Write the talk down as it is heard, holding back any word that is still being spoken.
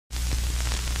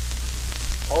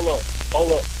Hold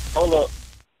up.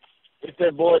 It's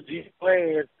that boy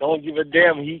Changeofplanz. Don't give a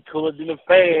damn. He cooler than a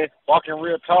fan. Walking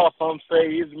real tall, some say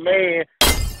he's a man.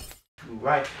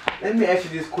 Right. Let me ask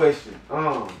you this question.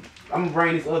 I'm gonna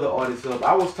bring this other artist up.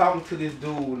 I was talking to this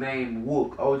dude named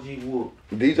Wook, OG Wook.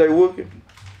 DJ Wookie?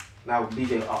 Now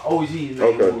DJ OG is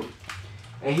named Wook.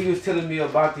 And he was telling me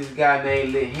about this guy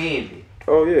named Lil Handy.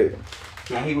 Oh yeah.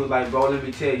 And he was like, bro, let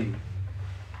me tell you,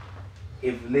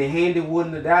 if Lil Handy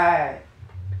wouldn't have died,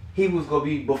 he was gonna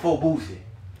be before Boosie.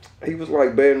 He was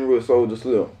like Baton Rouge Soulja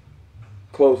Slim.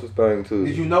 Closest thing to.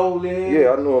 Did you know Lil Handy?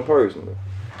 Yeah, I knew him personally.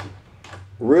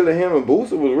 Really, him and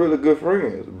Boosie was really good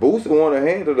friends. Boosie wanted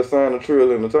Handy to sign to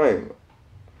Trill Entertainment.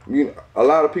 You know, a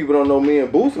lot of people don't know me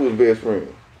and Boosie was best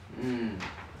friends.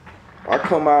 I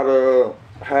come out of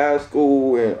high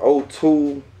school in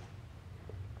 '02,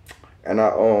 and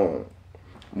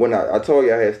when I told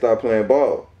you I had stopped playing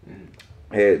ball,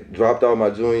 I had dropped out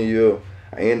my junior year.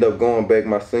 I ended up going back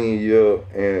my senior year,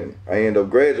 and I ended up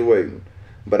graduating.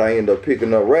 But I ended up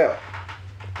picking up rap.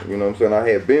 You know what I'm saying? I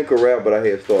had been rap, but I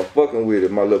had started fucking with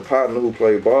it. My little partner who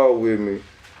played ball with me,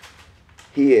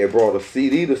 he had brought a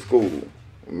CD to school.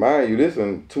 Mind you, this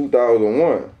in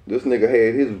 2001. This nigga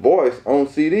had his voice on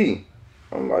CD.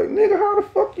 I'm like, nigga, how the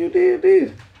fuck you did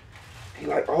this? He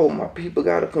like, oh, my people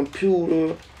got a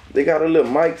computer. They got a little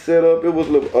mic set up. It was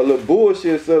a little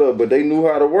bullshit set up, but they knew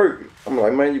how to work it. I'm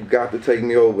like, man, you got to take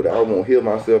me over there. I won't hear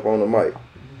myself on the mic.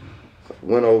 So I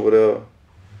went over there.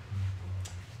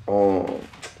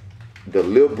 The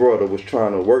little brother was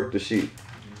trying to work the shit.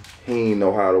 He didn't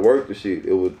know how to work the shit.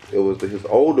 It was his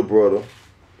older brother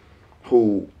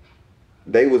who,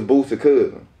 they was Boosie's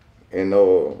cousin. And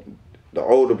the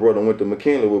older brother went to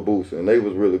McKinley with Boosie, and they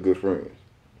was really good friends.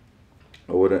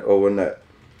 Over that.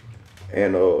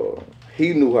 And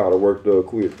he knew how to work the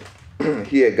equipment.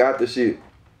 He had got the shit.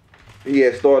 He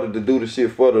had started to do the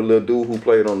shit for the little dude who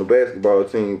played on the basketball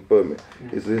team for me.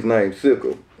 His name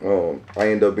Sickle. I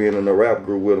ended up being in a rap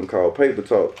group with him called Paper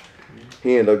Talk.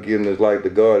 He ended up getting his like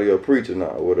the Guardian preacher now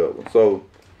or whatever. So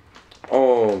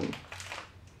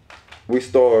we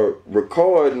started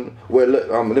recording. Well,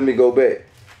 let me go back.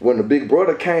 When the big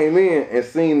brother came in and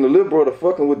seen the little brother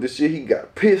fucking with the shit, he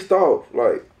got pissed off.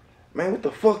 Like, man, what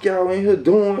the fuck y'all in here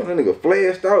doing? That nigga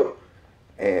flashed out.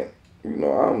 And, you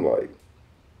know, I'm like,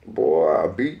 boy, I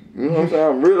beat, you know what I'm saying?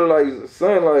 I'm really like,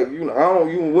 son, like, you know,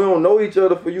 we don't know each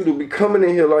other for you to be coming in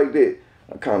here like that.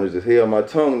 I kind of just held my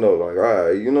tongue though, like, all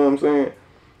right, you know what I'm saying?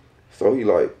 So he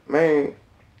like, man,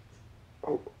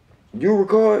 you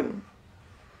recording?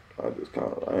 I just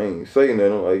kind of, I ain't saying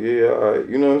nothing. I'm like, yeah, all right,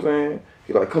 you know what I'm saying?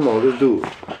 He like, come on, let's do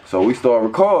it. So we start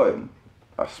recording.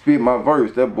 I spit my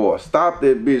verse. That boy stopped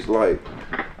that bitch like,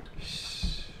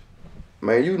 shh,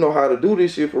 man, you know how to do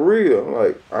this shit for real.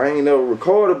 Like, I ain't never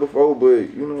recorded before,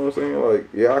 but you know what I'm saying? Like,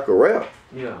 yeah, I could rap.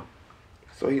 Yeah.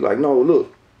 So he like, no,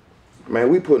 look, man,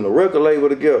 we putting a record label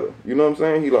together. You know what I'm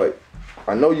saying? He like,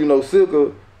 I know you know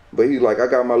Silka, but he like, I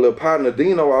got my little partner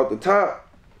Deno out the top.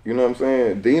 You know what I'm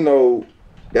saying? Deno,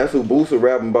 that's who Boosie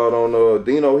rapping about on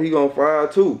Deno, he gonna fire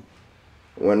too.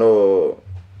 When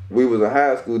we was in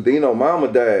high school, Deno mama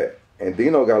died, and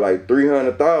Deno got like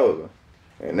 300,000.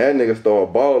 And that nigga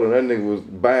started balling. That nigga was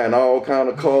buying all kind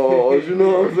of cars, you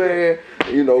know what I'm saying?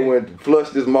 You know, when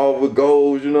flushed his mouth with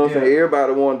gold, you know what I'm saying?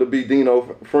 Everybody wanted to be Deno's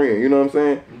friend, you know what I'm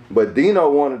saying? But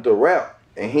Deno wanted to rap,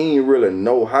 and he didn't really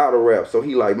know how to rap. So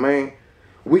he like, man,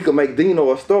 we could make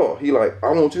Deno a star. He like, I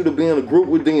want you to be in a group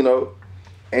with Deno,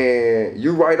 and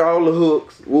you write all the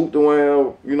hooks, whoop the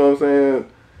wham, you know what I'm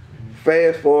saying?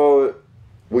 Fast forward,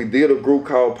 we did a group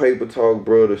called Paper Talk,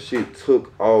 bro. The shit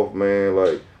took off, man.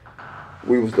 Like,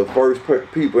 we was the first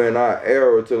people in our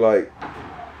era to like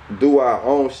do our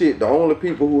own shit. The only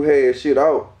people who had shit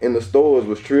out in the stores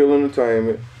was Trill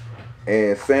Entertainment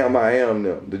and Sam I Am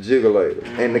them, the Jiggleators,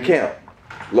 and the Camp,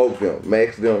 Loke them,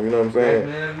 Max them. You know what I'm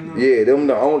saying? Yeah, them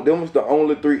was the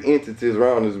only three entities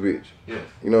around this bitch. Yeah.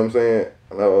 You know what I'm saying?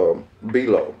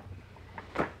 Below.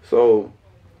 So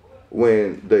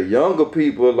when the younger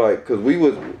people, like, cause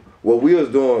what we was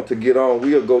doing to get on,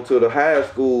 we would go to the high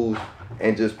schools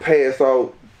and just pass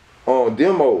out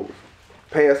demos,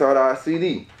 pass out our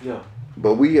CD. Yeah.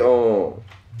 But we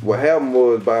what happened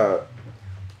was, by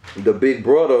the big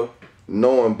brother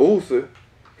knowing Boosie,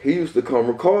 he used to come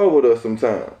record with us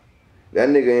sometime. That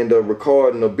nigga ended up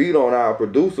recording a beat on our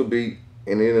producer beat,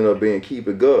 and it ended up being Keep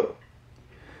It Gutter.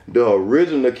 The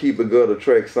original Keep It Gutter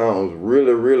track sounds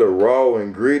really, really raw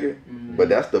and gritty, but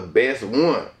that's the best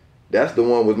one. That's the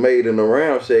one was made in the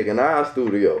Round Shack in our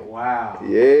studio. Wow.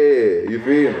 Yeah, you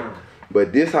feel me?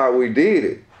 But this how we did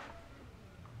it.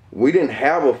 We didn't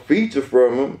have a feature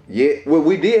from him yet. Well,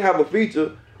 we did have a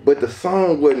feature, but the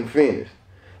song wasn't finished.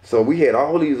 So we had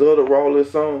all these other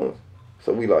Rawless songs.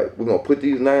 So we like, we're gonna put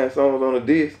these 9 songs on the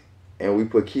disc, and we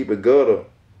put Keep It Gutter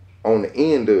on the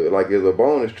end of it, like as a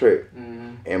bonus track.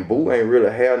 And Boo ain't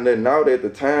really had nothing out at the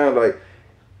time. Like,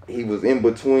 he was in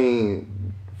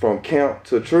between from Camp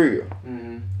to Trill.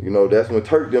 You know, that's when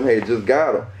Turk them had just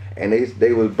got him. And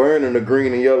they was burning the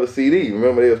green and yellow CD.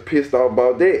 Remember, they was pissed off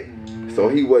about that. So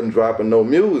he wasn't dropping no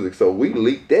music. So we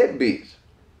leaked that bitch.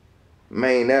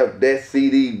 Man, that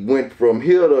CD went from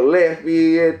here to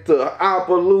Lafayette to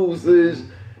Opelousas.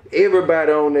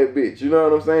 Everybody on that bitch, you know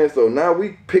what I'm saying? So now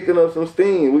we picking up some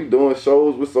steam. We doing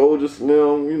shows with Soulja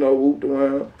Slim, you know, whooped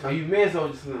around. Oh, you met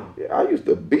Soulja Slim? Yeah, I used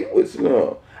to be with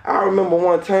Slim. I remember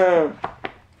one time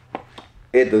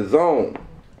at the Zone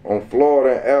on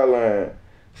Florida and Airline,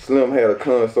 Slim had a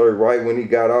concert right when he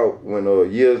got out, when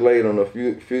years later, a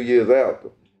few years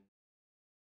after.